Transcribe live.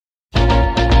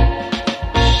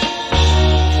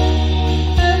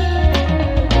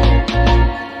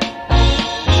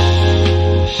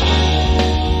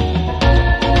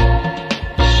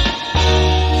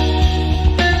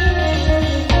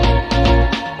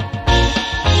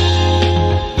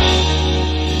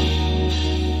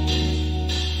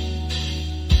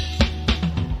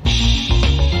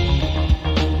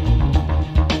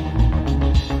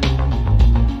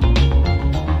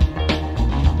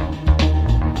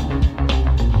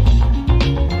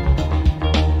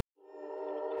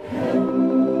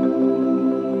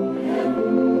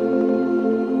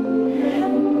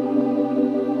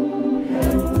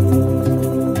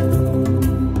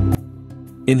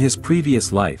In his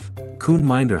previous life, Koen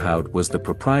Minderhoud was the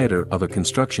proprietor of a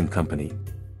construction company.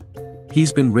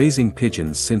 He's been raising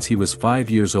pigeons since he was 5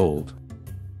 years old.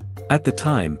 At the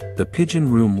time, the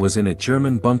pigeon room was in a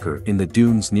German bunker in the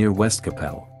dunes near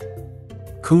Westkapelle.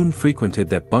 Koen frequented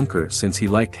that bunker since he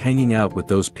liked hanging out with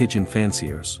those pigeon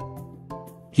fanciers.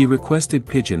 He requested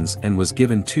pigeons and was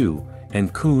given 2,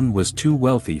 and Koen was too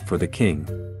wealthy for the king.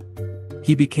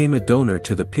 He became a donor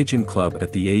to the pigeon club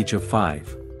at the age of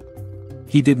 5.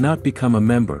 He did not become a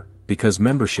member, because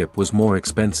membership was more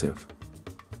expensive.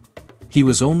 He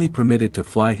was only permitted to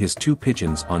fly his 2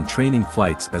 pigeons on training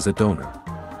flights as a donor.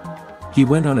 He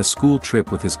went on a school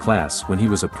trip with his class when he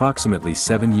was approximately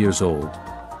 7 years old.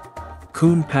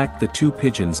 Koen packed the 2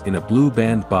 pigeons in a blue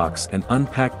band box and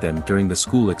unpacked them during the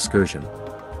school excursion.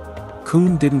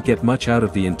 Koen didn't get much out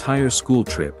of the entire school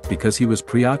trip because he was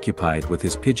preoccupied with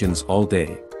his pigeons all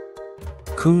day.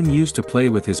 Koen used to play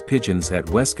with his pigeons at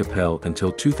Westkapelle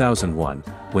until 2001,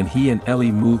 when he and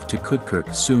Ellie moved to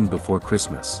Koudekerke soon before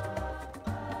Christmas.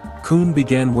 Koen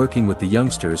began working with the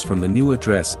youngsters from the new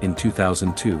address in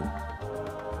 2002.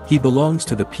 He belongs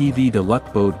to the PV de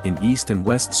Luchtboot in East and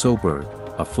West Soberg,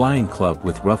 a flying club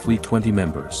with roughly 20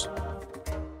 members.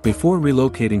 Before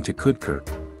relocating to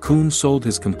Koudekerke, Koen sold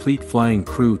his complete flying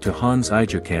crew to Hans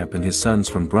Eijerkamp and his sons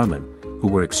from Brummen, who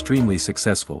were extremely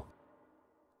successful.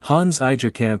 Hans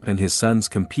Eijerkamp and his sons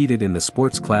competed in the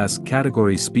sports class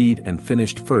category speed and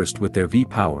finished first with their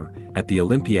V-Power, at the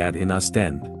Olympiad in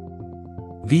Ostend.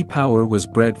 V-Power was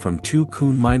bred from 2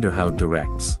 Koen Minderhoud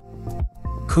directs.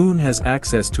 Koen has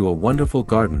access to a wonderful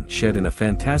garden shed in a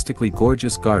fantastically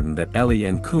gorgeous garden that Ellie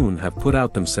and Koen have put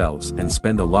out themselves and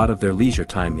spend a lot of their leisure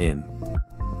time in.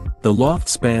 The loft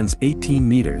spans 18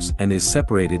 meters and is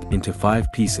separated into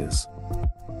 5 pieces.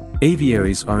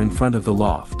 Aviaries are in front of the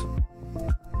loft.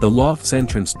 The loft's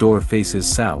entrance door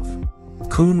faces south.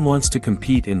 Koen wants to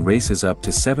compete in races up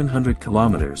to 700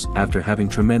 kilometers after having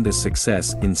tremendous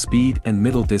success in speed and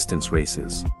middle distance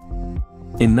races.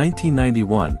 In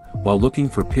 1991, while looking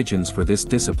for pigeons for this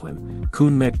discipline,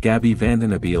 Koen met Gabby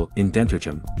Vandenabele in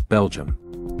Dentergem,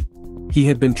 Belgium. He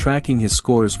had been tracking his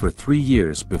scores for 3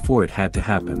 years before it had to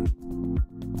happen.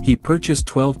 He purchased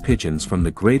 12 pigeons from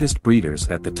the greatest breeders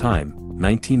at the time,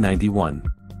 1991.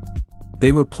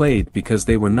 They were played because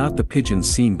they were not the pigeons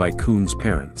seen by Koen's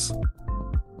parents.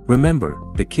 Remember,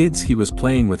 the kids he was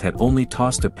playing with had only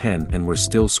tossed a pen and were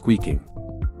still squeaking.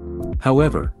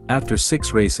 However, after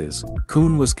 6 races,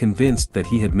 Koen was convinced that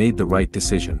he had made the right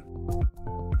decision.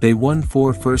 They won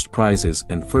 4 first prizes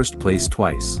and first place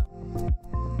twice.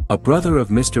 A brother of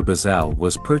Mr. Bazal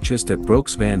was purchased at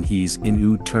Broeks van Hees in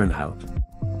Oud Turnhout.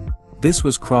 This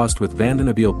was crossed with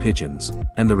Vandenabele pigeons,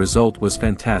 and the result was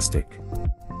fantastic.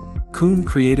 Koen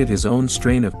created his own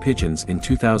strain of pigeons in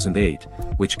 2008,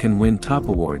 which can win top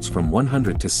awards from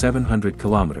 100 to 700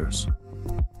 kilometers.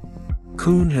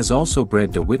 Koen has also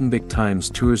bred de Wittenbeek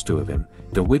times Toersduiven,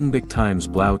 de Wittenbeek times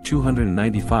Blauw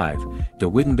 295, de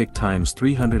Wittenbeek times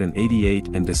 388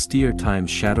 and de Stier times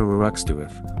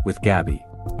Shadowruxduif, with Gabby.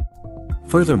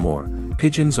 Furthermore,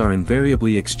 pigeons are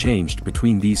invariably exchanged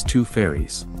between these 2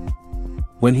 fairies.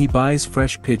 When he buys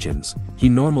fresh pigeons, he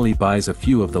normally buys a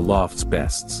few of the loft's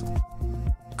bests.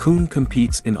 Koen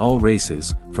competes in all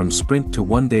races, from sprint to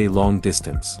 1-day long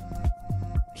distance.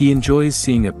 He enjoys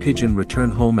seeing a pigeon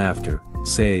return home after,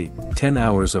 say, 10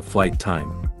 hours of flight time.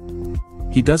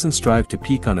 He doesn't strive to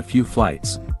peak on a few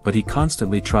flights, but he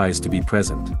constantly tries to be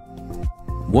present.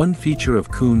 One feature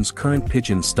of Koen's current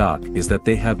pigeon stock is that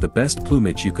they have the best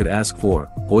plumage you could ask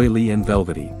for, oily and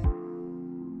velvety.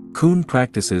 Koen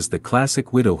practices the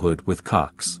classic widowhood with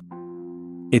cocks.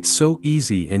 It's so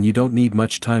easy and you don't need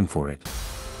much time for it.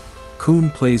 Koen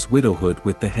plays widowhood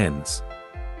with the hens.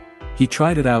 He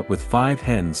tried it out with 5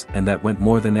 hens and that went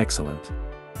more than excellent.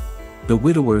 The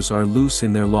widowers are loose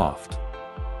in their loft.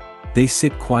 They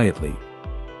sit quietly.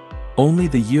 Only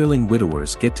the yearling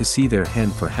widowers get to see their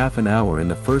hen for half an hour in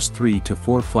the first 3 to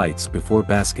 4 flights before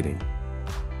basketing.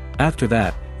 After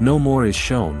that, no more is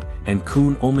shown, and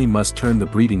Koen only must turn the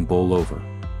breeding bowl over.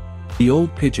 The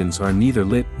old pigeons are neither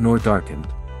lit nor darkened.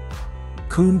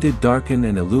 Koen did darken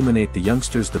and illuminate the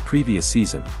youngsters the previous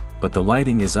season, but the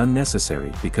lighting is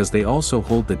unnecessary because they also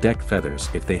hold the deck feathers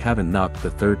if they haven't knocked the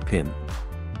 3rd pin.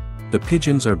 The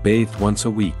pigeons are bathed once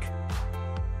a week.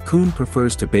 Koen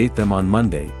prefers to bathe them on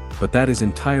Monday, but that is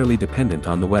entirely dependent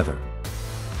on the weather.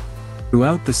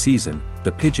 Throughout the season,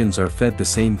 the pigeons are fed the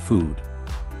same food.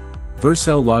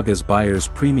 Vercel Laga's Beyers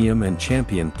Premium and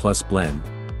Champion Plus blend.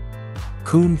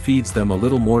 Koen feeds them a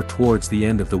little more towards the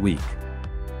end of the week.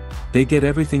 They get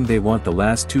everything they want the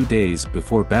last 2 days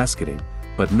before basketing,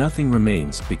 but nothing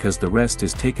remains because the rest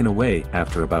is taken away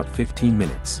after about 15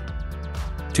 minutes.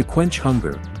 To quench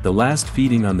hunger, the last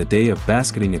feeding on the day of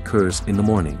basketing occurs in the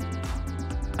morning.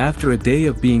 After a day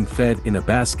of being fed in a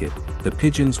basket, the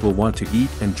pigeons will want to eat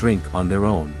and drink on their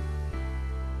own.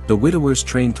 The widowers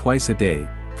train twice a day,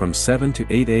 from 7 to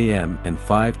 8 a.m. and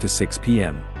 5 to 6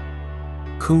 p.m.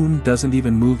 Koen doesn't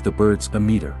even move the birds a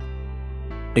meter.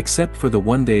 Except for the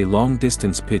one-day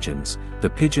long-distance pigeons, the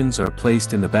pigeons are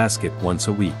placed in the basket once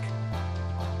a week.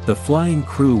 The flying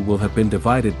crew will have been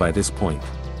divided by this point.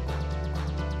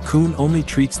 Koen only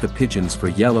treats the pigeons for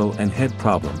yellow and head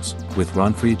problems, with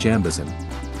ronfriajambazin.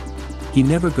 He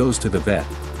never goes to the vet,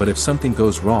 but if something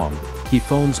goes wrong, he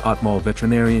phones Otmal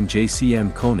veterinarian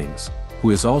JCM Konings,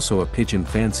 who is also a pigeon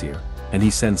fancier, and he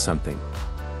sends something.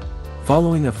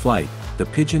 Following a flight, the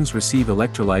pigeons receive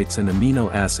electrolytes and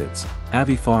amino acids,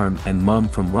 Avifarm and Mum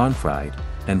from Ronfried,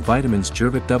 and vitamins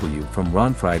Jervit W from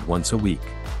Ronfried once a week.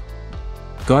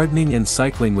 Gardening and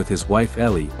cycling with his wife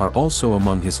Ellie are also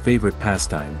among his favorite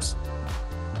pastimes.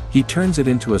 He turns it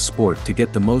into a sport to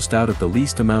get the most out of the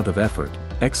least amount of effort,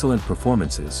 excellent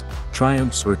performances,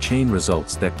 triumphs or chain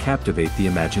results that captivate the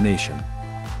imagination.